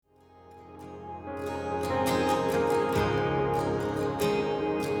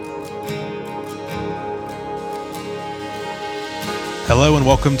Hello and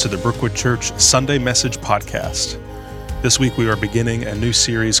welcome to the Brookwood Church Sunday Message Podcast. This week we are beginning a new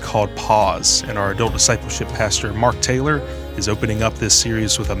series called Pause, and our adult discipleship pastor, Mark Taylor, is opening up this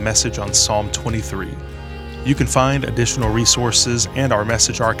series with a message on Psalm 23. You can find additional resources and our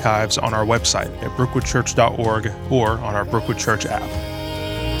message archives on our website at brookwoodchurch.org or on our Brookwood Church app.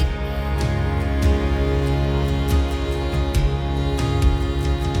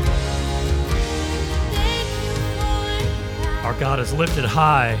 Our God is lifted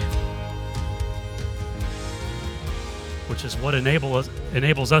high, which is what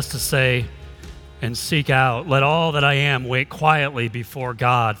enables us to say and seek out, "Let all that I am wait quietly before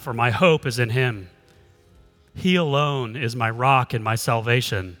God, for my hope is in Him. He alone is my rock and my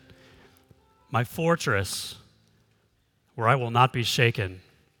salvation, my fortress where I will not be shaken.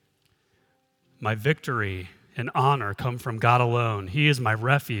 My victory and honor come from God alone. He is my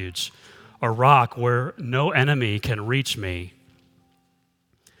refuge, a rock where no enemy can reach me.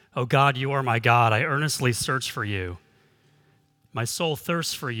 O God, you are my God. I earnestly search for you. My soul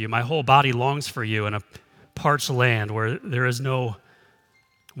thirsts for you. My whole body longs for you in a parched land where there is no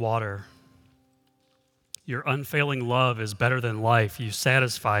water. Your unfailing love is better than life. You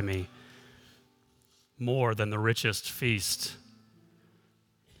satisfy me more than the richest feast."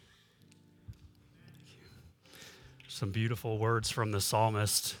 Some beautiful words from the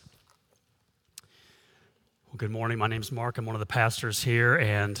psalmist. Well, good morning. My name's Mark. I'm one of the pastors here,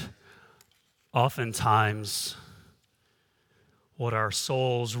 and oftentimes what our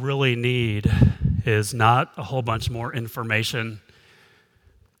souls really need is not a whole bunch more information,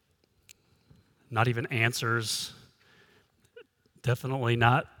 not even answers, definitely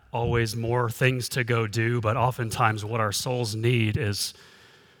not always more things to go do, but oftentimes what our souls need is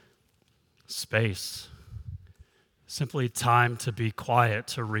space, simply time to be quiet,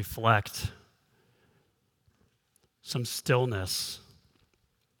 to reflect, some stillness.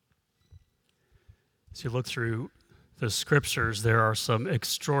 As you look through the scriptures, there are some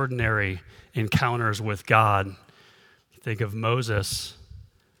extraordinary encounters with God. Think of Moses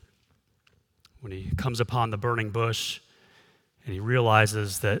when he comes upon the burning bush and he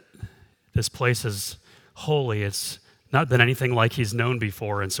realizes that this place is holy. It's not been anything like he's known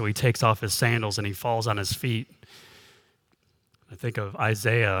before, and so he takes off his sandals and he falls on his feet. I think of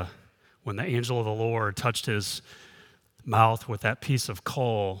Isaiah when the angel of the Lord touched his mouth with that piece of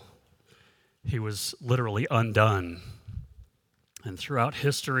coal. He was literally undone. And throughout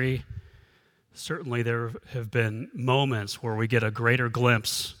history, certainly there have been moments where we get a greater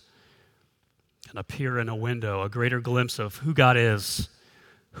glimpse and appear in a window, a greater glimpse of who God is,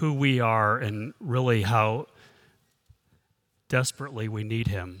 who we are, and really how desperately we need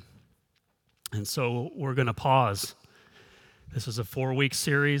Him. And so we're going to pause. This is a 4-week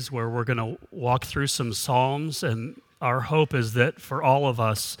series where we're going to walk through some Psalms, and our hope is that for all of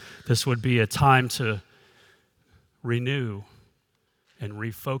us, this would be a time to renew and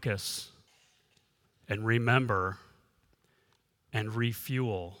refocus and remember and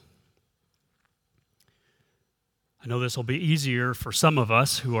refuel. I know this will be easier for some of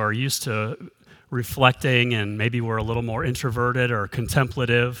us who are used to reflecting, and maybe we're a little more introverted or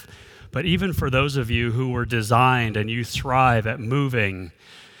contemplative, but even for those of you who were designed and you thrive at moving,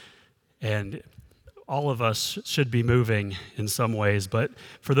 and all of us should be moving in some ways, but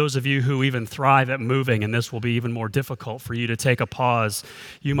for those of you who even thrive at moving, and this will be even more difficult for you to take a pause,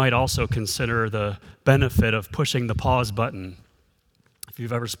 you might also consider the benefit of pushing the pause button. If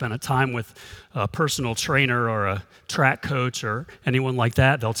you've ever spent a time with a personal trainer or a track coach or anyone like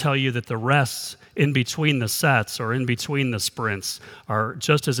that, they'll tell you that the rests in between the sets or in between the sprints are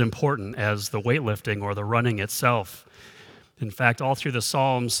just as important as the weightlifting or the running itself. In fact, all through the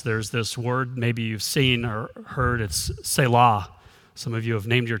Psalms, there's this word maybe you've seen or heard, it's Selah. Some of you have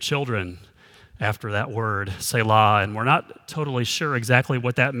named your children after that word, Selah, and we're not totally sure exactly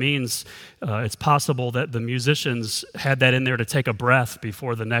what that means. It's possible that the musicians had that in there to take a breath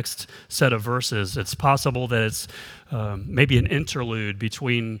before the next set of verses. It's possible that it's maybe an interlude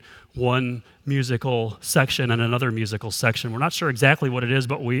between one musical section and another musical section. We're not sure exactly what it is,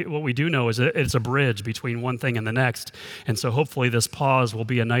 but what we do know is that it's a bridge between one thing and the next. And so hopefully this pause will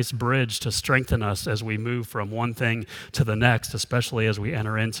be a nice bridge to strengthen us as we move from one thing to the next, especially as we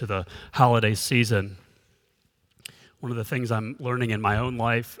enter into the holiday season. One of the things I'm learning in my own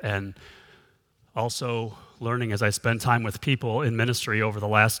life, and also learning as I spend time with people in ministry over the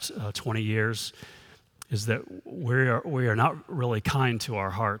last 20 years, is that we are not really kind to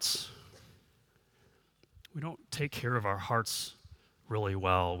our hearts. We don't take care of our hearts really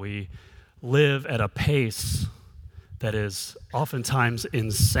well. We live at a pace that is oftentimes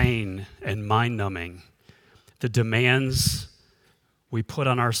insane and mind-numbing. The demands We put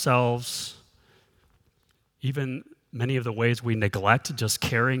on ourselves even many of the ways we neglect just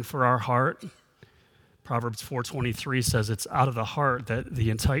caring for our heart. Proverbs 4:23 says it's out of the heart that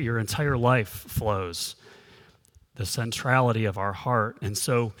your entire life flows, the centrality of our heart. And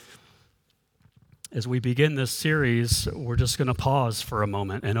so as we begin this series, we're just going to pause for a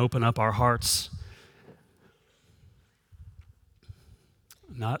moment and open up our hearts.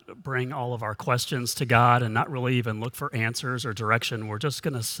 Not bring all of our questions to God and not really even look for answers or direction. We're just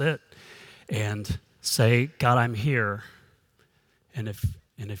going to sit and say, God, I'm here. And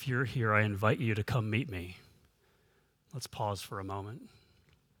if you're here, I invite you to come meet me. Let's pause for a moment.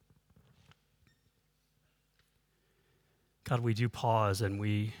 God, we do pause and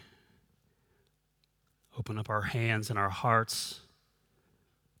we open up our hands and our hearts,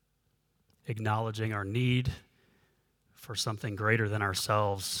 acknowledging our need for something greater than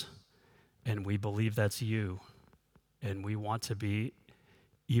ourselves, and we believe that's you, and we want to be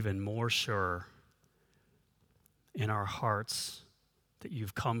even more sure in our hearts that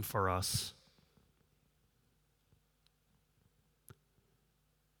you've come for us.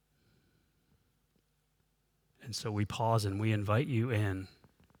 And so we pause and we invite you in.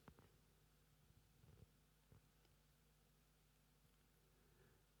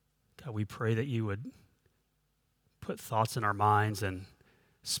 God, we pray that you would put thoughts in our minds and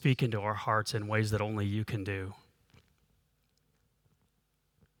speak into our hearts in ways that only you can do.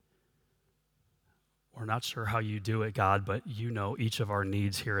 We're not sure how you do it, God, but you know each of our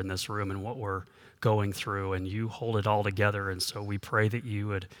needs here in this room and what we're going through, and you hold it all together. And so we pray that you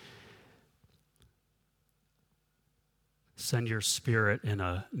would send your Spirit in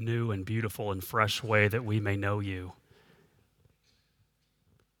a new and beautiful and fresh way that we may know you.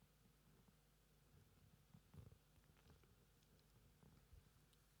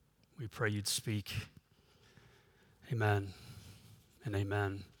 We pray you'd speak. Amen and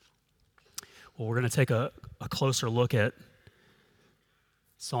amen. Well, we're going to take a closer look at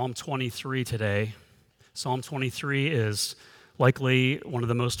Psalm 23 today. Psalm 23 is likely one of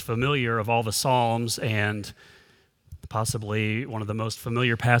the most familiar of all the Psalms and possibly one of the most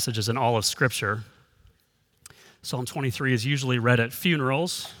familiar passages in all of Scripture. Psalm 23 is usually read at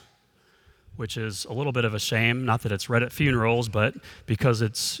funerals, which is a little bit of a shame, not that it's read at funerals, but because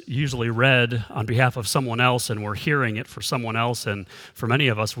it's usually read on behalf of someone else and we're hearing it for someone else. And for many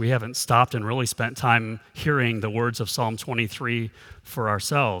of us, we haven't stopped and really spent time hearing the words of Psalm 23 for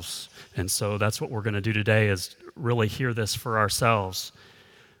ourselves. And so that's what we're going to do today, is really hear this for ourselves.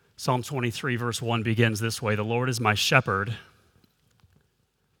 Psalm 23 verse 1 begins this way: "The Lord is my shepherd.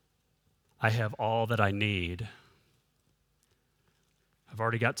 I have all that I need." I've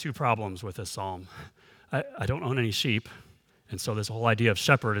already got two problems with this psalm. I don't own any sheep, and so this whole idea of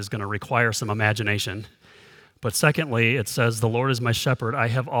shepherd is going to require some imagination. But secondly, it says, "The Lord is my shepherd, I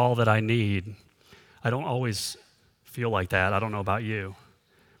have all that I need." I don't always feel like that. I don't know about you.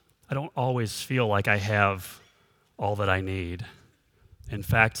 I don't always feel like I have all that I need. In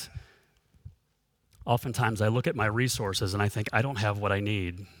fact, oftentimes I look at my resources and I think, I don't have what I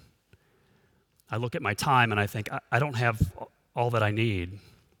need. I look at my time and I think, I don't have all that I need.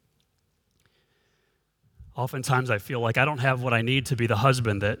 Oftentimes I feel like I don't have what I need to be the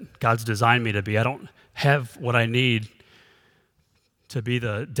husband that God's designed me to be. I don't have what I need to be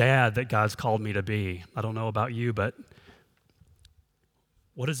the dad that God's called me to be. I don't know about you, but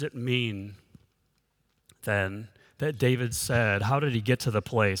what does it mean then that David said? How did he get to the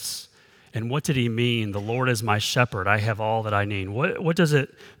place? And what did he mean? The Lord is my shepherd, I have all that I need. What does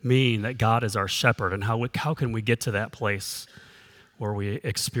it mean that God is our shepherd, and how can we get to that place where we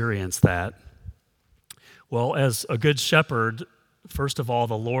experience that? Well, as a good shepherd, first of all,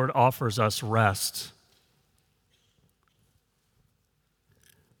 the Lord offers us rest.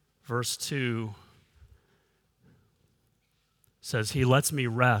 Verse 2 says, "He lets me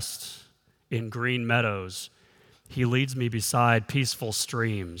rest in green meadows. He leads me beside peaceful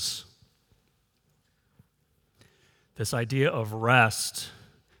streams." This idea of rest,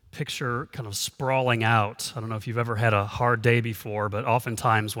 picture kind of sprawling out. I don't know if you've ever had a hard day before, but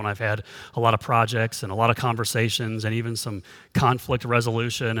oftentimes when I've had a lot of projects and a lot of conversations and even some conflict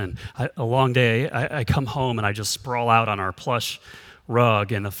resolution and a long day, I come home and I just sprawl out on our plush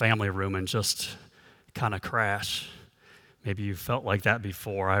rug in the family room and just kind of crash. Maybe you felt like that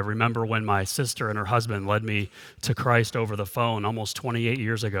before. I remember when my sister and her husband led me to Christ over the phone almost 28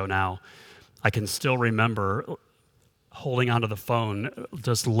 years ago now. I can still remember holding onto the phone,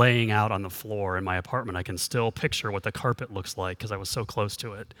 just laying out on the floor in my apartment. I can still picture what the carpet looks like because I was so close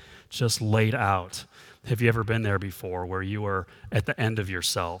to it, just laid out. Have you ever been there before where you were at the end of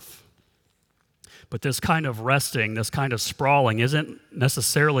yourself? But this kind of resting, this kind of sprawling isn't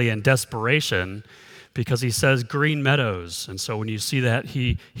necessarily in desperation, because he says green meadows. And so when you see that,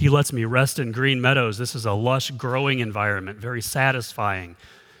 he lets me rest in green meadows. This is a lush, growing environment, very satisfying,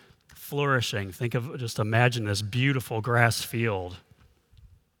 flourishing. Just imagine this beautiful grass field.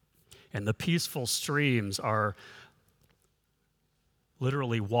 And the peaceful streams are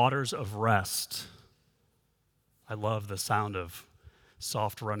literally waters of rest. I love the sound of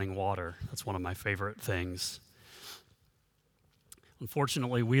soft running water. That's one of my favorite things.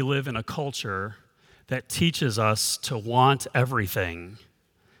 Unfortunately, we live in a culture that teaches us to want everything,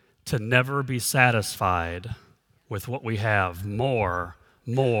 to never be satisfied with what we have. More,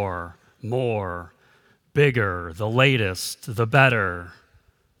 bigger, the latest, the better,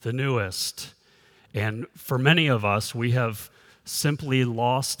 the newest. And for many of us, we have simply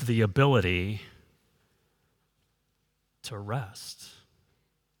lost the ability to rest,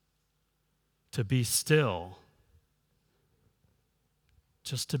 to be still,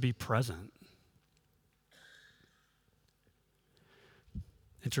 just to be present.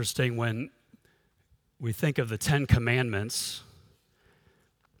 Interesting, when we think of the 10 Commandments,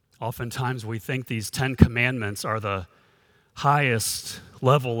 oftentimes we think these 10 Commandments are the highest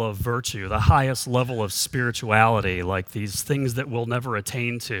level of virtue, the highest level of spirituality, like these things that we'll never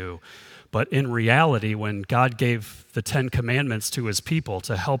attain to. But in reality, when God gave the 10 Commandments to his people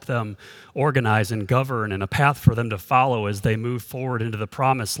to help them organize and govern and a path for them to follow as they move forward into the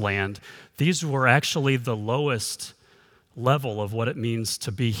promised land, these were actually the lowest level of what it means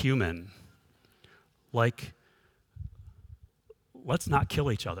to be human. Like, let's not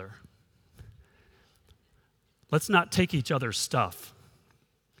kill each other. Let's not take each other's stuff.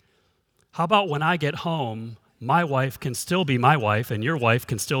 How about when I get home, my wife can still be my wife and your wife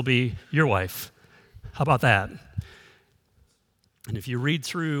can still be your wife? How about that? And if you read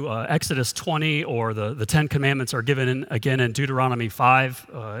through Exodus 20, or the 10 Commandments are given again in Deuteronomy 5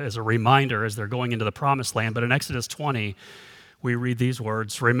 as a reminder as they're going into the promised land. But in Exodus 20, we read these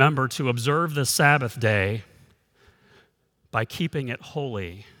words: "Remember to observe the Sabbath day by keeping it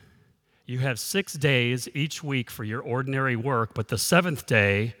holy. You have 6 days each week for your ordinary work, but the seventh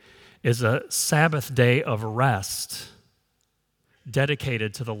day is a Sabbath day of rest,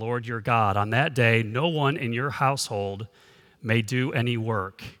 dedicated to the Lord your God. On that day, no one in your household may do any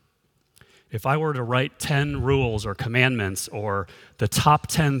work." If I were to write 10 rules or commandments or the top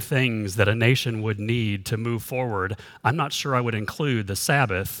 10 things that a nation would need to move forward, I'm not sure I would include the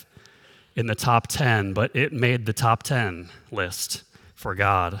Sabbath in the top 10, but it made the top 10 list for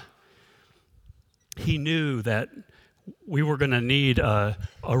God. He knew that we were going to need a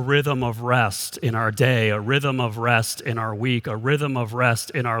rhythm of rest in our day, a rhythm of rest in our week, a rhythm of rest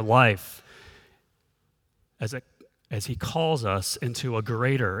in our life as he calls us into a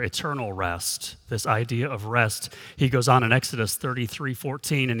greater eternal rest, this idea of rest. He goes on in Exodus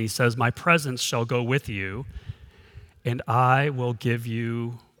 33:14, and he says, "My presence shall go with you, and I will give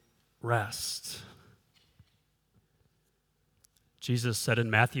you rest." Jesus said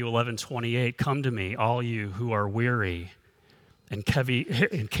in Matthew 11:28, "Come to me, all you who are weary and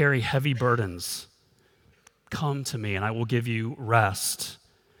carry heavy burdens. Come to me, and I will give you rest."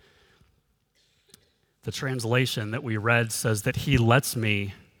 The translation that we read says that he lets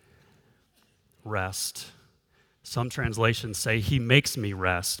me rest. Some translations say he makes me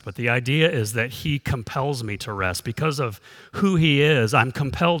rest, but the idea is that he compels me to rest. Because of who he is, I'm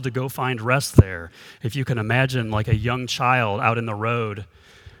compelled to go find rest there. If you can imagine like a young child out in the road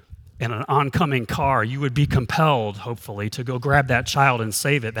in an oncoming car, you would be compelled, hopefully, to go grab that child and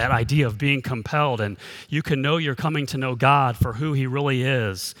save it. That idea of being compelled. And you can know you're coming to know God for who he really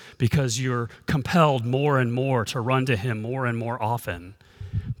is because you're compelled more and more to run to him more and more often.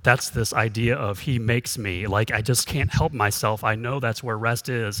 That's this idea of he makes me. Like, I just can't help myself. I know that's where rest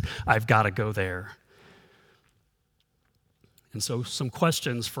is. I've got to go there. And so some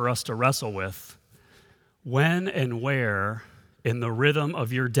questions for us to wrestle with. When and where in the rhythm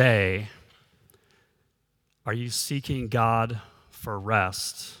of your day are you seeking God for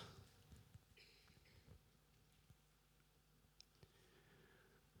rest?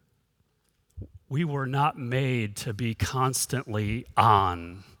 We were not made to be constantly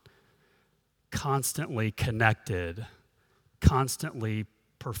on, constantly connected, constantly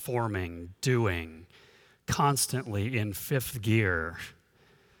performing, doing, constantly in fifth gear.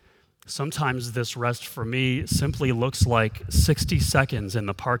 Sometimes this rest for me simply looks like 60 seconds in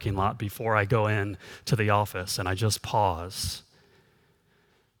the parking lot before I go in to the office, and I just pause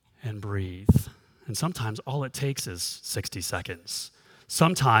and breathe. And sometimes all it takes is 60 seconds.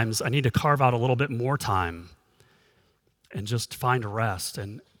 Sometimes I need to carve out a little bit more time and just find rest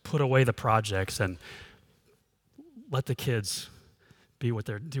and put away the projects and let the kids do what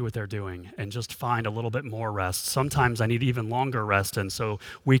they're doing and just find a little bit more rest. Sometimes I need even longer rest, and so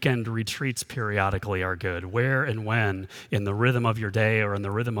weekend retreats periodically are good. Where and when in the rhythm of your day or in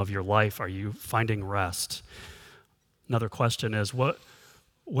the rhythm of your life are you finding rest? Another question is,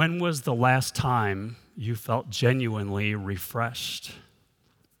 when was the last time you felt genuinely refreshed?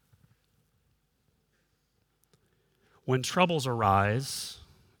 When troubles arise,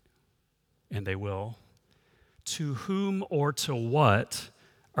 and they will, to whom or to what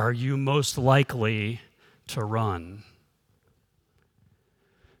are you most likely to run?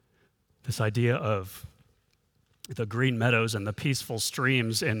 This idea of the green meadows and the peaceful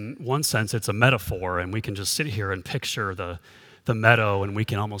streams, in one sense, it's a metaphor, and we can just sit here and picture the meadow, and we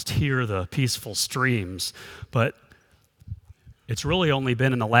can almost hear the peaceful streams. But it's really only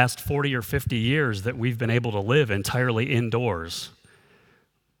been in the last 40 or 50 years that we've been able to live entirely indoors.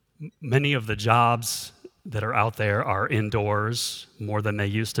 Many of the jobs that are out there are indoors more than they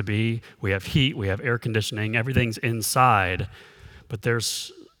used to be. We have heat, we have air conditioning, everything's inside. But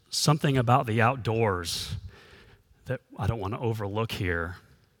there's something about the outdoors that I don't want to overlook here.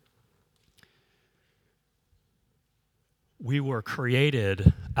 We were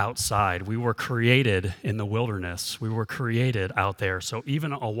created outside. We were created in the wilderness. We were created out there. So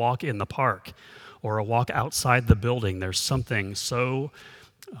even a walk in the park or a walk outside the building, there's something so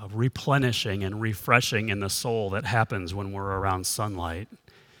replenishing and refreshing in the soul that happens when we're around sunlight.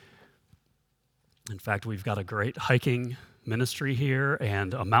 In fact, we've got a great hiking ministry here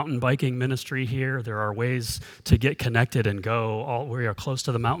and a mountain biking ministry here. There are ways to get connected and go. We are close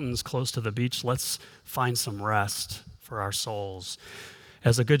to the mountains, close to the beach. Let's find some rest for our souls.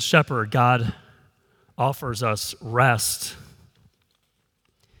 As a good shepherd, God offers us rest.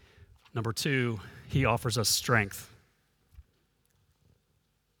 Number 2, he offers us strength.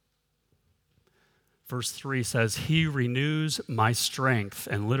 Verse 3 says, he renews my strength,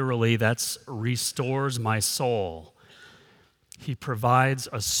 and literally that's restores my soul. He provides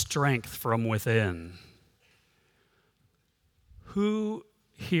a strength from within. Who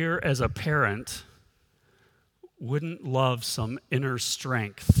here as a parent wouldn't love some inner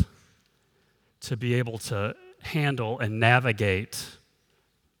strength to be able to handle and navigate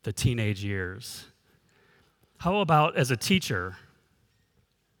the teenage years? How about as a teacher?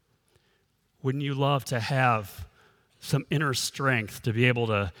 Wouldn't you love to have some inner strength to be able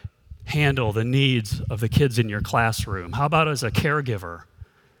to handle the needs of the kids in your classroom? How about as a caregiver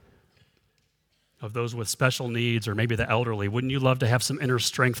of those with special needs or maybe the elderly? Wouldn't you love to have some inner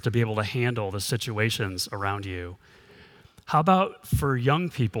strength to be able to handle the situations around you? How about for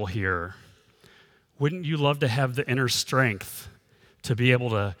young people here? Wouldn't you love to have the inner strength to be able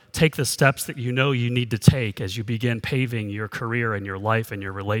to take the steps that you know you need to take as you begin paving your career and your life and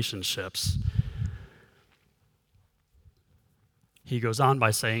your relationships? He goes on by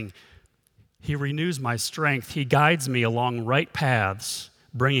saying, he renews my strength. He guides me along right paths,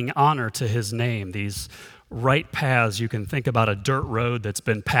 bringing honor to his name. These right paths, you can think about a dirt road that's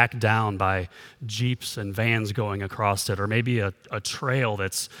been packed down by jeeps and vans going across it, or maybe a trail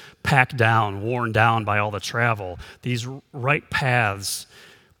that's packed down, worn down by all the travel. These right paths,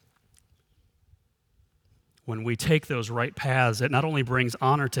 when we take those right paths, it not only brings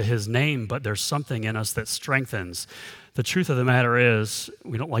honor to his name, but there's something in us that strengthens. The truth of the matter is,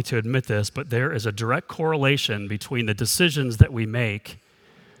 we don't like to admit this, but there is a direct correlation between the decisions that we make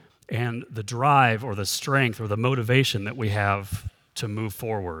and the drive or the strength or the motivation that we have to move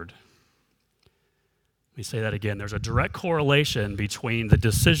forward. Let me say that again. There's a direct correlation between the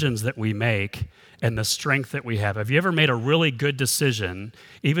decisions that we make and the strength that we have. Have you ever made a really good decision,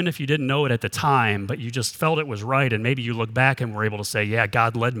 even if you didn't know it at the time, but you just felt it was right, and maybe you look back and were able to say, yeah,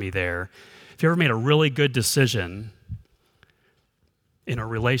 God led me there? Have you ever made a really good decision in a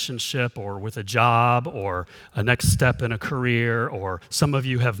relationship or with a job or a next step in a career, or some of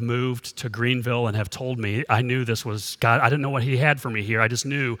you have moved to Greenville and have told me, I knew this was God, I didn't know what he had for me here, I just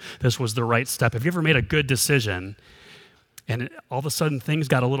knew this was the right step. Have you ever made a good decision and all of a sudden things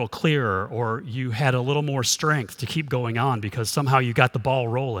got a little clearer, or you had a little more strength to keep going on because somehow you got the ball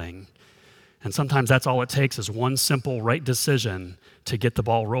rolling? And sometimes that's all it takes, is one simple right decision to get the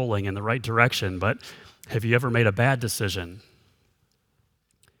ball rolling in the right direction. But have you ever made a bad decision?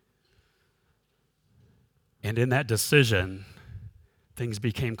 And in that decision, things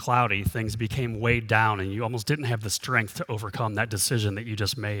became cloudy, things became weighed down, and you almost didn't have the strength to overcome that decision that you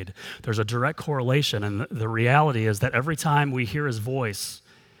just made. There's a direct correlation, and the reality is that every time we hear his voice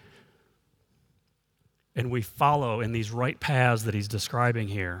and we follow in these right paths that he's describing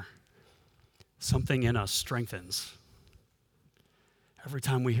here, something in us strengthens. Every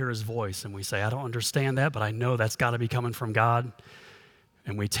time we hear his voice and we say, I don't understand that, but I know that's got to be coming from God,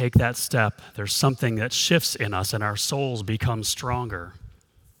 and we take that step, there's something that shifts in us and our souls become stronger.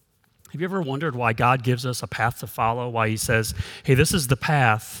 Have you ever wondered why God gives us a path to follow? Why he says, hey, this is the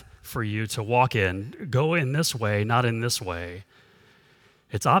path for you to walk in. Go in this way, not in this way.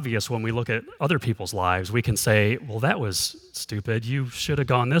 It's obvious when we look at other people's lives. We can say, well, that was stupid. You should have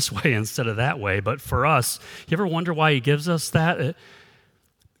gone this way instead of that way. But for us, you ever wonder why he gives us that?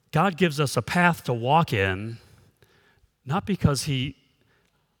 God gives us a path to walk in, not because he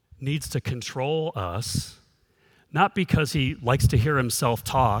needs to control us, not because he likes to hear himself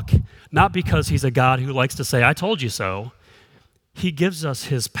talk, not because he's a God who likes to say, I told you so. He gives us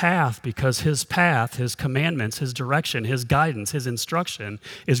his path because his path, his commandments, his direction, his guidance, his instruction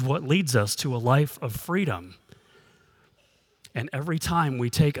is what leads us to a life of freedom. And every time we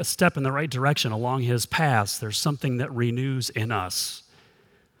take a step in the right direction along his paths, there's something that renews in us.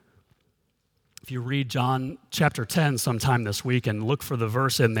 If you read John chapter 10 sometime this week and look for the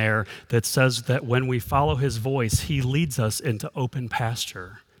verse in there that says that when we follow his voice, he leads us into open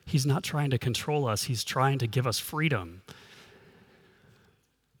pasture. He's not trying to control us. He's trying to give us freedom.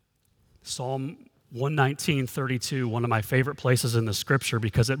 Psalm 119:32, one of my favorite places in the scripture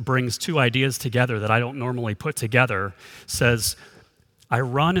because it brings two ideas together that I don't normally put together, says, I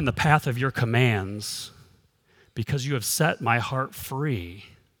run in the path of your commands because you have set my heart free.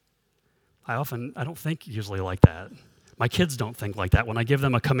 I don't think usually like that. My kids don't think like that. When I give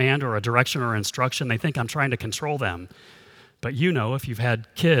them a command or a direction or instruction, they think I'm trying to control them. But you know, if you've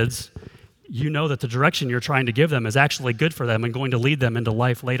had kids, you know that the direction you're trying to give them is actually good for them and going to lead them into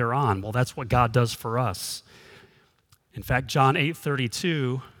life later on. Well, that's what God does for us. In fact, John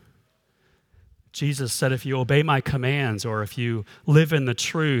 8:32, Jesus said, if you obey my commands, or if you live in the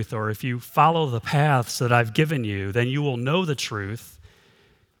truth, or if you follow the paths that I've given you, then you will know the truth.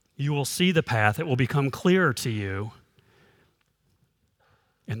 You will see the path. It will become clearer to you,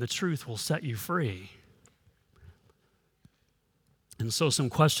 and the truth will set you free. And so some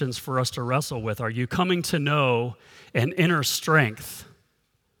questions for us to wrestle with. Are you coming to know an inner strength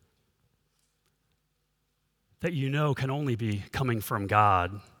that you know can only be coming from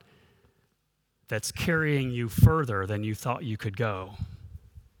God that's carrying you further than you thought you could go?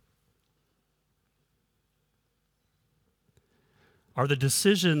 Are the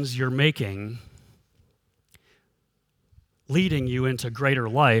decisions you're making leading you into greater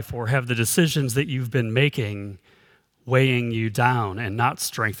life, or have the decisions that you've been making weighing you down and not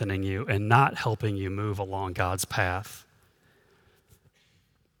strengthening you and not helping you move along God's path?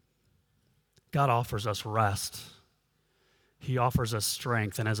 God offers us rest. He offers us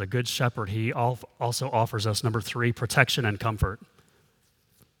strength, and as a good shepherd, he also offers us, number 3, protection and comfort.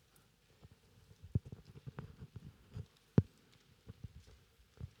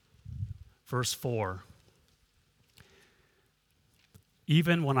 Verse 4,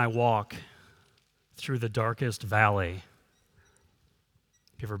 even when I walk through the darkest valley.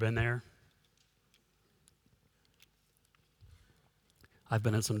 You ever been there? I've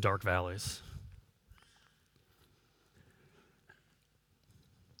been in some dark valleys.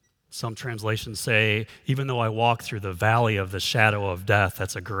 Some translations say, even though I walk through the valley of the shadow of death.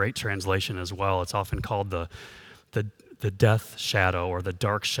 That's a great translation as well. It's often called the death shadow or the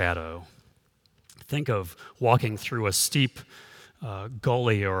dark shadow. Think of walking through a steep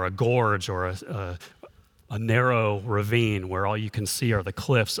gully or a gorge or a narrow ravine where all you can see are the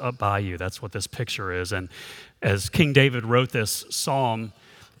cliffs up by you. That's what this picture is. And as King David wrote this psalm,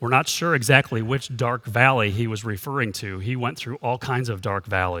 we're not sure exactly which dark valley he was referring to. He went through all kinds of dark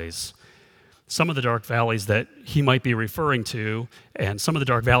valleys. Some of the dark valleys that he might be referring to, and some of the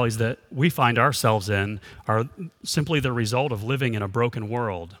dark valleys that we find ourselves in, are simply the result of living in a broken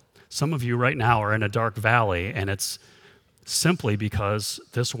world. Some of you right now are in a dark valley, and it's simply because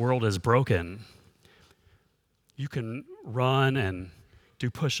this world is broken. You can run and do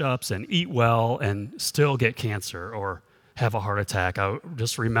push-ups and eat well and still get cancer or have a heart attack. I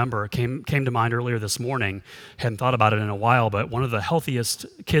just remember, it came to mind earlier this morning, hadn't thought about it in a while, but one of the healthiest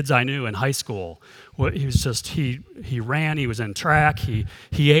kids I knew in high school, he ran, he was in track, he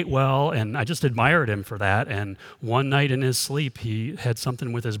ate well, and I just admired him for that. And one night in his sleep, he had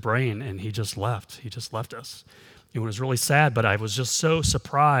something with his brain, and he just left us. It was really sad, but I was just so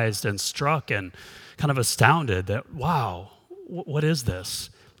surprised and struck and kind of astounded that, wow, what is this?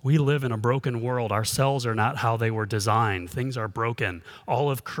 We live in a broken world. Our cells are not how they were designed. Things are broken.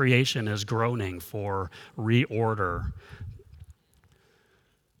 All of creation is groaning for reorder.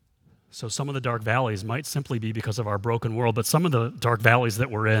 So some of the dark valleys might simply be because of our broken world, but some of the dark valleys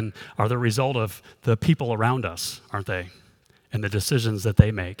that we're in are the result of the people around us, aren't they? and the decisions that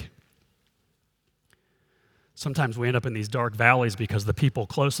they make. Sometimes we end up in these dark valleys because the people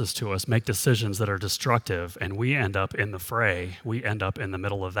closest to us make decisions that are destructive, and we end up in the fray. We end up in the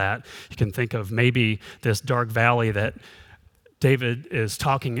middle of that. You can think of maybe this dark valley that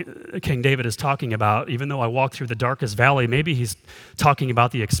King David is talking about. Even though I walk through the darkest valley, maybe he's talking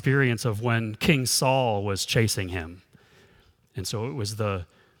about the experience of when King Saul was chasing him. And so it was the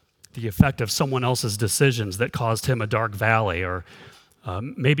effect of someone else's decisions that caused him a dark valley, or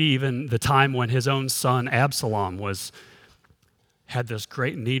maybe even the time when his own son Absalom had this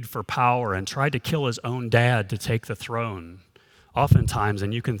great need for power and tried to kill his own dad to take the throne. Oftentimes,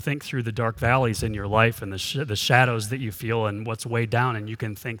 and you can think through the dark valleys in your life and the shadows that you feel and what's weighed down, and you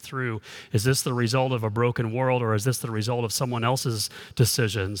can think through, is this the result of a broken world, or is this the result of someone else's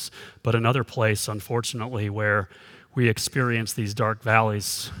decisions? But another place, unfortunately, where we experience these dark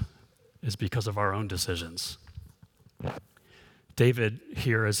valleys is because of our own decisions. David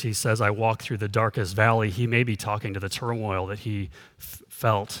here, as he says, I walk through the darkest valley, he may be talking to the turmoil that he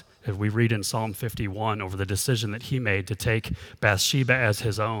felt, as we read in Psalm 51, over the decision that he made to take Bathsheba as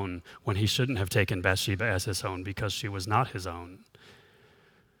his own when he shouldn't have taken Bathsheba as his own because she was not his own.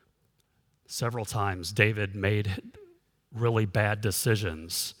 Several times, David made really bad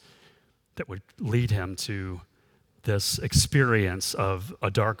decisions that would lead him to this experience of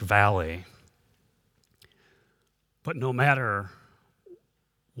a dark valley. But no matter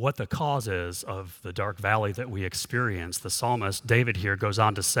what the cause is of the dark valley that we experience, the psalmist David here goes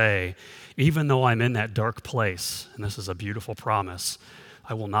on to say, even though I'm in that dark place, and this is a beautiful promise,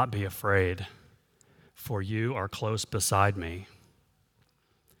 I will not be afraid, for you are close beside me.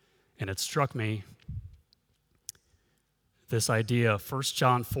 And it struck me, this idea, 1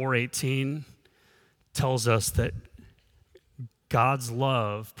 John 4:18 tells us that God's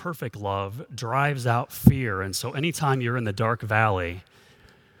love, perfect love, drives out fear. And so anytime you're in the dark valley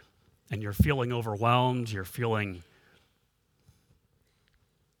and you're feeling overwhelmed, you're feeling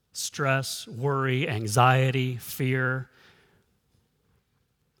stress, worry, anxiety, fear,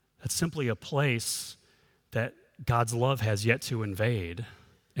 that's simply a place that God's love has yet to invade.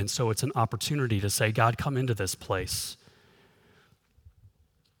 And so it's an opportunity to say, God, come into this place.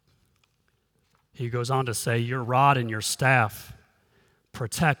 He goes on to say, your rod and your staff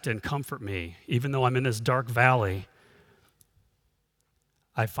protect and comfort me. Even though I'm in this dark valley,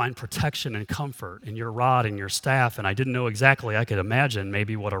 I find protection and comfort in your rod and your staff. And I didn't know exactly. I could imagine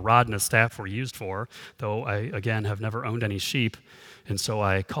maybe what a rod and a staff were used for, though I, again, have never owned any sheep. And so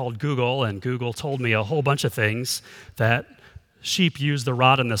I called Google, and Google told me a whole bunch of things that sheep use the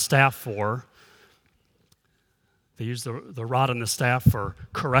rod and the staff for. They use the rod and the staff for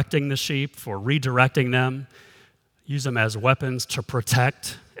correcting the sheep, for redirecting them, use them as weapons to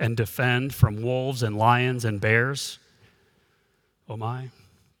protect and defend from wolves and lions and bears. Oh my.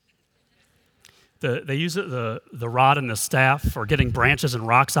 They use the rod and the staff for getting branches and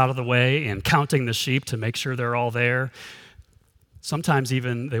rocks out of the way and counting the sheep to make sure they're all there. Sometimes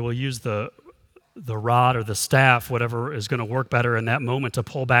even they will use the rod or the staff, whatever is going to work better in that moment, to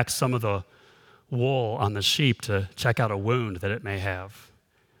pull back some of the wool on the sheep to check out a wound that it may have.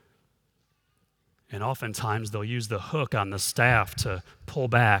 And oftentimes they'll use the hook on the staff to pull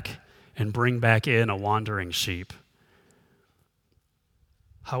back and bring back in a wandering sheep.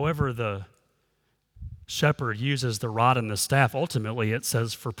 However the shepherd uses the rod and the staff, ultimately it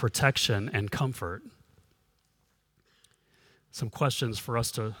says for protection and comfort. Some questions for us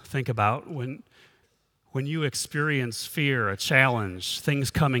to think about. When you experience fear, a challenge,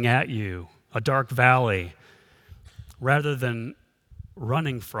 things coming at you, a dark valley, rather than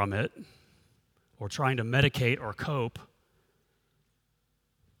running from it or trying to medicate or cope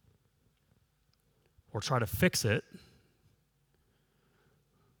or try to fix it,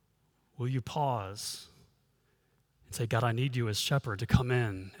 will you pause and say, God, I need you as shepherd to come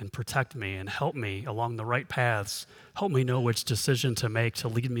in and protect me and help me along the right paths. Help me know which decision to make to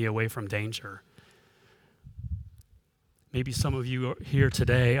lead me away from danger. Maybe some of you here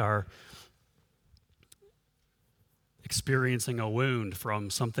today are experiencing a wound from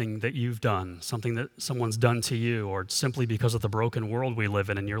something that you've done, something that someone's done to you, or simply because of the broken world we live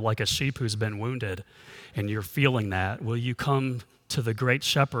in, and you're like a sheep who's been wounded, and you're feeling that. Will you come to the great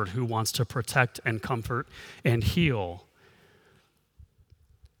shepherd who wants to protect and comfort and heal?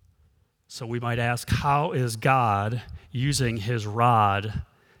 So we might ask, how is God using his rod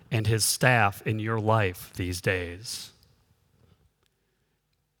and his staff in your life these days?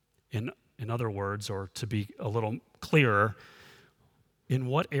 In other words, or to be a little clearer, in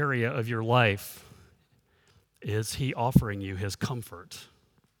what area of your life is he offering you his comfort?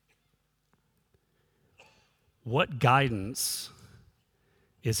 What guidance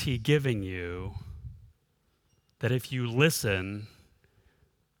is he giving you that if you listen,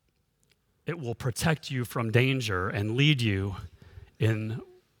 it will protect you from danger and lead you in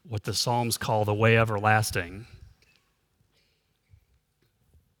what the Psalms call the way everlasting?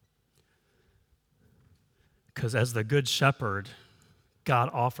 Because as the Good Shepherd,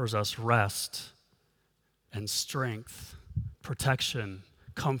 God offers us rest and strength, protection,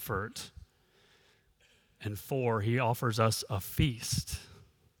 comfort. And 4, he offers us a feast.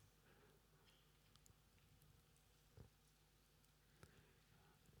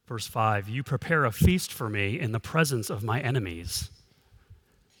 Verse 5, you prepare a feast for me in the presence of my enemies.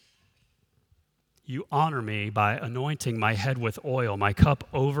 You honor me by anointing my head with oil. My cup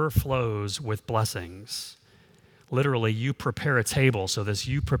overflows with blessings. Literally, you prepare a table. So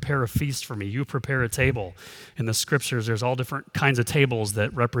you prepare a feast for me. You prepare a table. In the scriptures, there's all different kinds of tables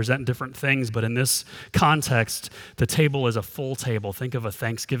that represent different things. But in this context, the table is a full table. Think of a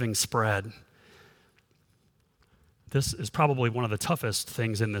Thanksgiving spread. This is probably one of the toughest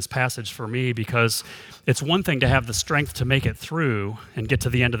things in this passage for me, because it's one thing to have the strength to make it through and get to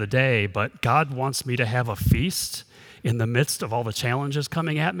the end of the day, but God wants me to have a feast in the midst of all the challenges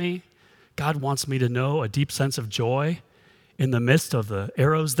coming at me. God wants me to know a deep sense of joy in the midst of the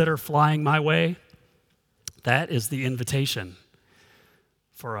arrows that are flying my way. That is the invitation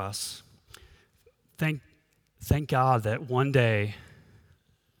for us. Thank God that one day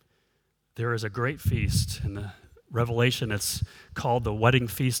there is a great feast. In the Revelation, it's called the Wedding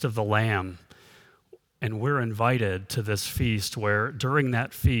Feast of the Lamb. And we're invited to this feast where during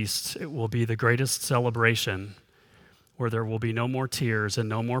that feast, it will be the greatest celebration, where there will be no more tears and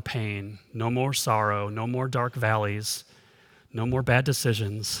no more pain, no more sorrow, no more dark valleys, no more bad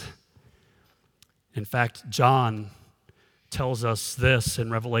decisions. In fact, John tells us this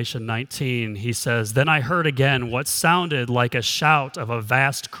in Revelation 19. He says, "Then I heard again what sounded like a shout of a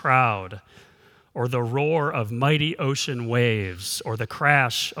vast crowd, or the roar of mighty ocean waves, or the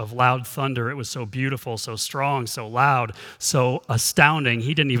crash of loud thunder." It was so beautiful, so strong, so loud, so astounding.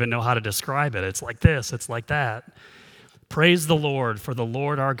 He didn't even know how to describe it. It's like this, it's like that. "Praise the Lord, for the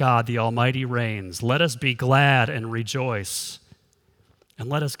Lord our God, the Almighty reigns. Let us be glad and rejoice, and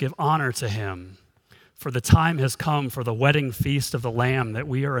let us give honor to him. For the time has come for the wedding feast of the Lamb that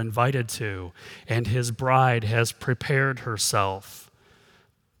we are invited to, and his bride has prepared herself."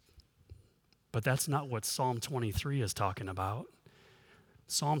 But that's not what Psalm 23 is talking about.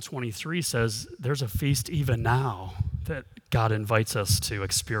 Psalm 23 says there's a feast even now that God invites us to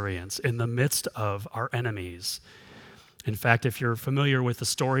experience in the midst of our enemies. In fact, if you're familiar with the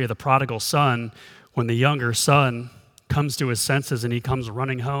story of the prodigal son, when the younger son comes to his senses and he comes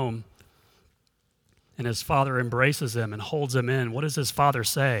running home, and his father embraces him and holds him in, what does his father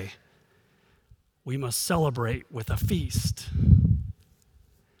say? "We must celebrate with a feast."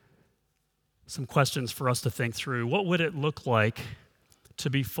 Some questions for us to think through. What would it look like to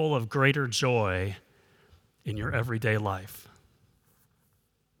be full of greater joy in your everyday life?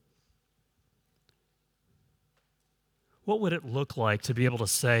 What would it look like to be able to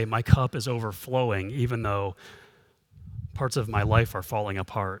say, my cup is overflowing, even though parts of my life are falling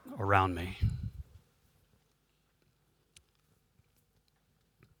apart around me?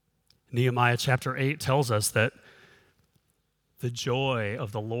 Nehemiah chapter 8 tells us that the joy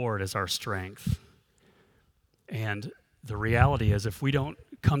of the Lord is our strength. And the reality is, if we don't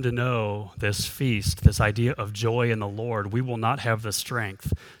come to know this feast, this idea of joy in the Lord, we will not have the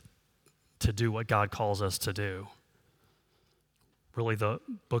strength to do what God calls us to do. Really, the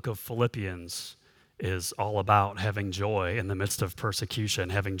book of Philippians is all about having joy in the midst of persecution,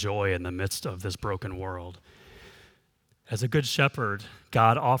 having joy in the midst of this broken world. As a good shepherd,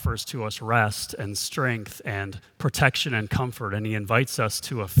 God offers to us rest and strength and protection and comfort, and he invites us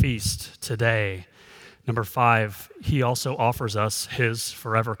to a feast today. Number 5, he also offers us his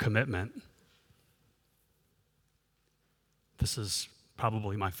forever commitment. This is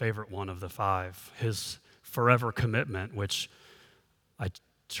probably my favorite one of the 5, his forever commitment, which I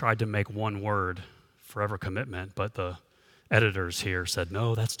tried to make one word, forever commitment, but the editors here said,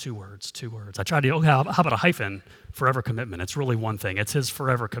 no, that's 2 words. I tried to, how about a hyphen, forever commitment? It's really one thing. It's his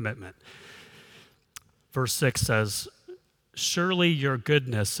forever commitment. Verse 6 says, "Surely your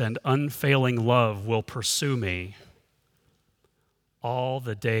goodness and unfailing love will pursue me all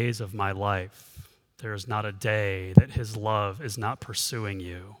the days of my life. There is not a day that his love is not pursuing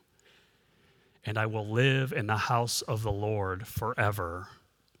you. And I will live in the house of the Lord forever."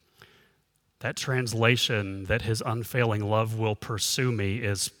 That translation, that his unfailing love will pursue me,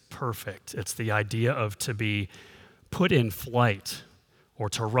 is perfect. It's the idea of to be put in flight or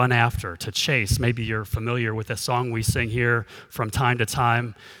to run after, to chase. Maybe you're familiar with a song we sing here from time to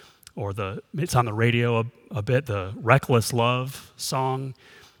time, or it's on the radio a bit, the Reckless Love song.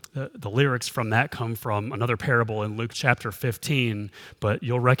 The lyrics from that come from another parable in Luke chapter 15, but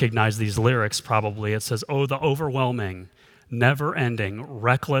you'll recognize these lyrics probably. It says, "Oh, the overwhelming, never-ending,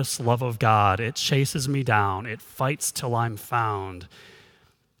 reckless love of God. It chases me down. It fights till I'm found."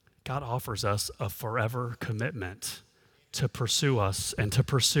 God offers us a forever commitment to pursue us and to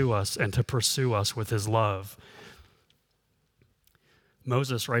pursue us and to pursue us with his love.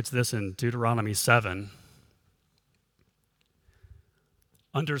 Moses writes this in Deuteronomy 7.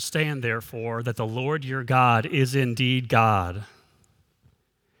 "Understand, therefore, that the Lord your God is indeed God.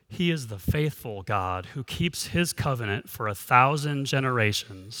 He is the faithful God who keeps his covenant for 1,000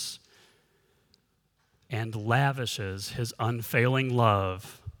 generations and lavishes his unfailing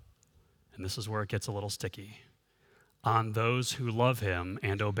love," and this is where it gets a little sticky, "on those who love him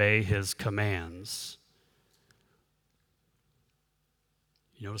and obey his commands."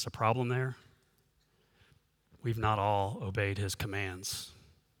 You notice a problem there? We've not all obeyed his commands.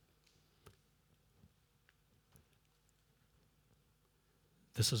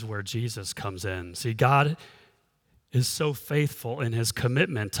 This is where Jesus comes in. See, God is so faithful in his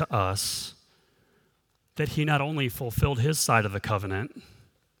commitment to us that he not only fulfilled his side of the covenant,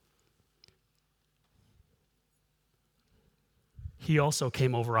 he also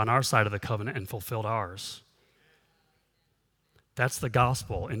came over on our side of the covenant and fulfilled ours. That's the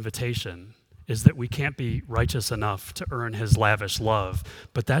gospel invitation, is that we can't be righteous enough to earn his lavish love,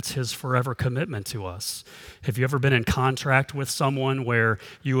 but that's his forever commitment to us. Have you ever been in contract with someone where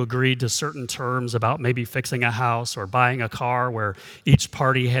you agreed to certain terms about maybe fixing a house or buying a car, where each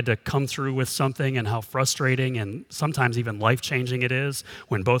party had to come through with something, and how frustrating and sometimes even life-changing it is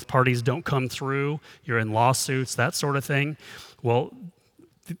when both parties don't come through? You're in lawsuits, that sort of thing. Well,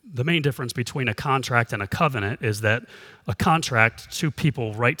 the main difference between a contract and a covenant is that a contract, two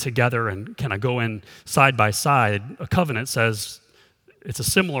people write together and kind of go in side by side. A covenant says it's a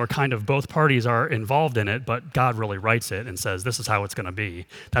similar kind of, both parties are involved in it, but God really writes it and says this is how it's going to be.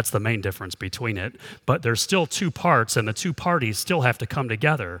 That's the main difference between it. But there's still two parts, and the two parties still have to come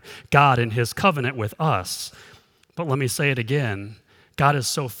together. God in his covenant with us. But let me say it again. God is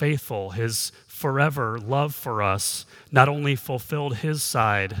so faithful. His forever love for us not only fulfilled his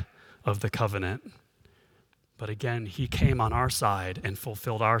side of the covenant, but again, he came on our side and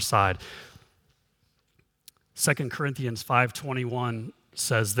fulfilled our side. 2 Corinthians 5:21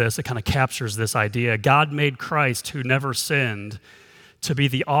 says this, it kind of captures this idea. God made Christ, who never sinned, to be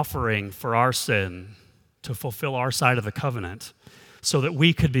the offering for our sin, to fulfill our side of the covenant, so that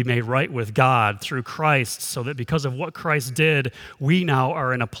we could be made right with God through Christ, so that because of what Christ did, we now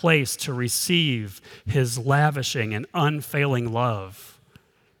are in a place to receive his lavishing and unfailing love.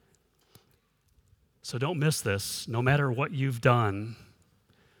 So don't miss this. No matter what you've done,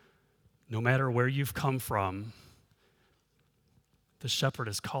 no matter where you've come from, the shepherd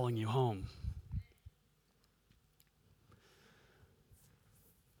is calling you home.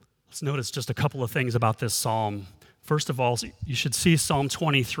 Let's notice just a couple of things about this psalm. First of all, you should see Psalm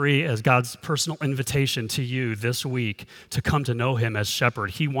 23 as God's personal invitation to you this week to come to know him as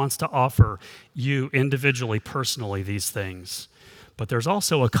shepherd. He wants to offer you individually, personally, these things. But there's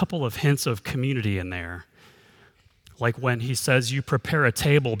also a couple of hints of community in there. Like when he says, "You prepare a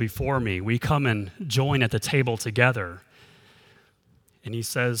table before me," we come and join at the table together. And he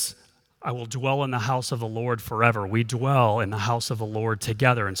says, "I will dwell in the house of the Lord forever." We dwell in the house of the Lord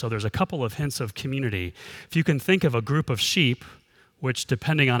together. And so there's a couple of hints of community. If you can think of a group of sheep, which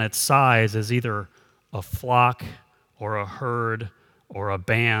depending on its size is either a flock or a herd or a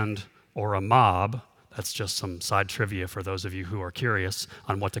band or a mob. That's just some side trivia for those of you who are curious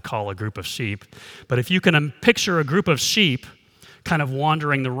on what to call a group of sheep. But if you can picture a group of sheep kind of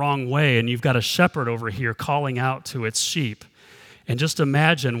wandering the wrong way, and you've got a shepherd over here calling out to its sheep, and just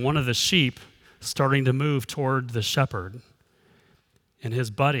imagine one of the sheep starting to move toward the shepherd, and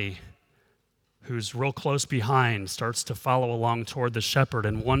his buddy, who's real close behind, starts to follow along toward the shepherd,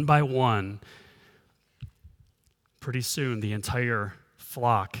 and one by one, pretty soon the entire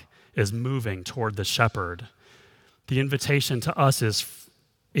flock is moving toward the shepherd. The invitation to us is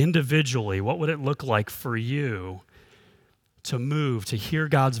individually, what would it look like for you to move, to hear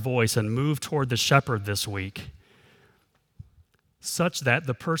God's voice and move toward the shepherd this week, such that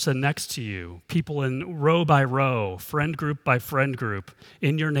the person next to you, people in row by row, friend group by friend group,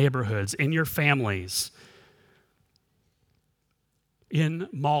 in your neighborhoods, in your families, in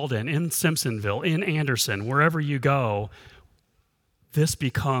Malden, in Simpsonville, in Anderson, wherever you go, this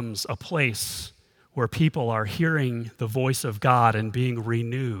becomes a place where people are hearing the voice of God and being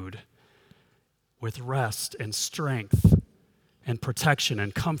renewed with rest and strength and protection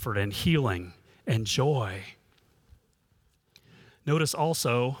and comfort and healing and joy. Notice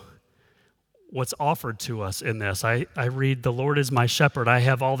also what's offered to us in this. I read, "The Lord is my shepherd, I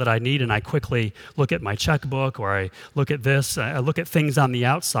have all that I need," and I quickly look at my checkbook, or I look at this, I look at things on the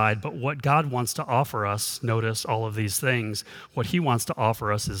outside, but what God wants to offer us, notice all of these things, what he wants to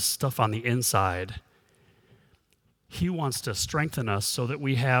offer us is stuff on the inside. He wants to strengthen us so that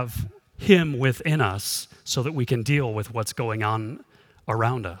we have him within us, so that we can deal with what's going on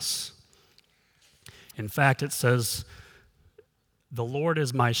around us. In fact, it says, "The Lord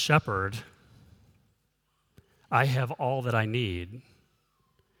is my shepherd, I have all that I need."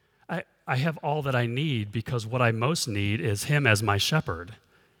 I have all that I need because what I most need is him as my shepherd,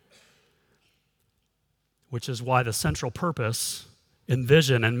 which is why the central purpose and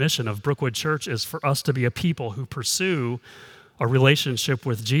vision and mission of Brookwood Church is for us to be a people who pursue a relationship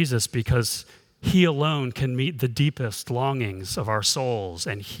with Jesus, because he alone can meet the deepest longings of our souls,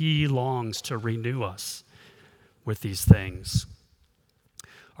 and he longs to renew us with these things.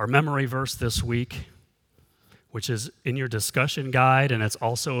 Our memory verse this week, which is in your discussion guide, and it's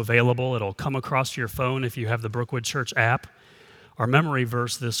also available. It'll come across your phone if you have the Brookwood Church app. Our memory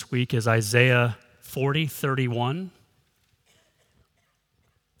verse this week is Isaiah 40:31,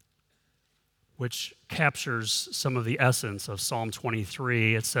 which captures some of the essence of Psalm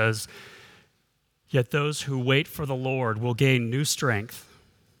 23. It says, "Yet those who wait for the Lord will gain new strength.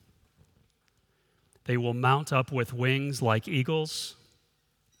 They will mount up with wings like eagles.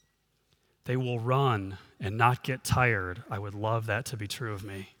 They will run and not get tired." I would love that to be true of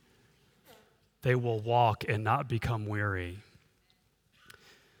me. "They will walk and not become weary."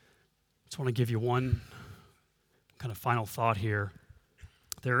 I just want to give you one kind of final thought here.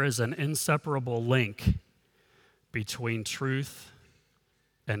 There is an inseparable link between truth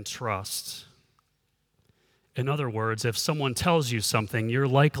and trust. In other words, if someone tells you something, your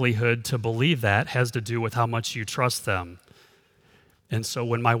likelihood to believe that has to do with how much you trust them. And so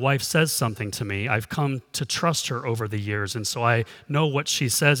when my wife says something to me, I've come to trust her over the years, and so I know what she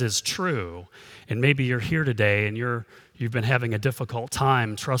says is true. And maybe you're here today and you've been having a difficult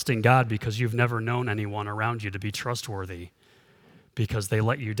time trusting God because you've never known anyone around you to be trustworthy, because they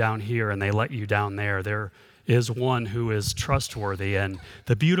let you down here and they let you down there. There is one who is trustworthy, and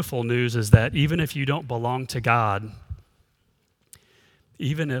the beautiful news is that even if you don't belong to God,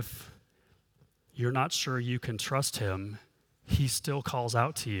 even if you're not sure you can trust him, he still calls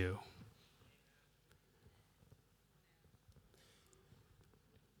out to you.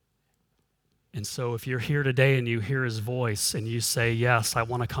 And so if you're here today and you hear his voice and you say, "Yes, I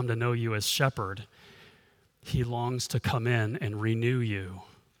want to come to know you as shepherd," he longs to come in and renew you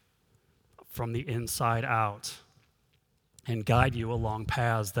from the inside out and guide you along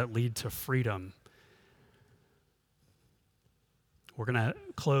paths that lead to freedom. We're going to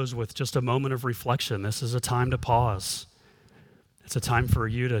close with just a moment of reflection. This is a time to pause. It's a time for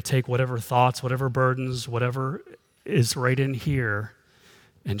you to take whatever thoughts, whatever burdens, whatever is right in here,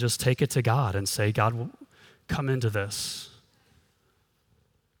 and just take it to God and say, "God, come into this."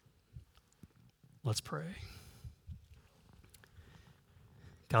 Let's pray.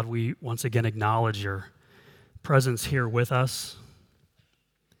 God, we once again acknowledge your presence here with us.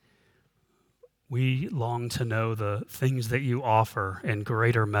 We long to know the things that you offer in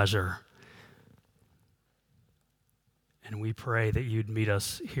greater measure. And we pray that you'd meet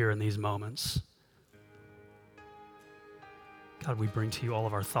us here in these moments. God, we bring to you all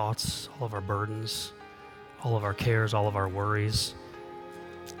of our thoughts, all of our burdens, all of our cares, all of our worries,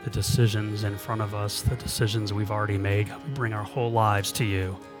 the decisions in front of us, the decisions we've already made. God, we bring our whole lives to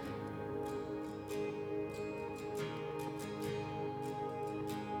you.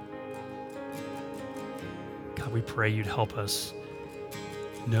 God, we pray you'd help us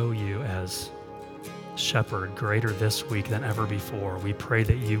know you as shepherd greater this week than ever before. We pray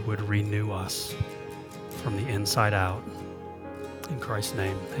that you would renew us from the inside out. In Christ's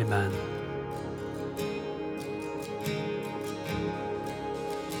name, amen.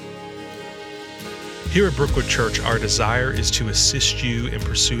 Here at Brookwood Church, our desire is to assist you in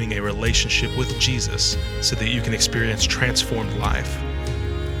pursuing a relationship with Jesus so that you can experience transformed life.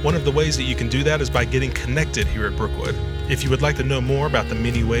 One of the ways that you can do that is by getting connected here at Brookwood. If you would like to know more about the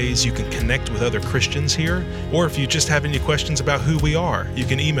many ways you can connect with other Christians here, or if you just have any questions about who we are, you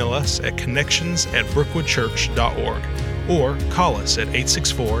can email us at connections@brookwoodchurch.org or call us at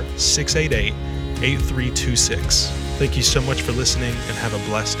 864-688-8326. Thank you so much for listening and have a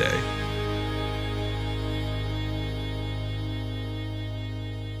blessed day.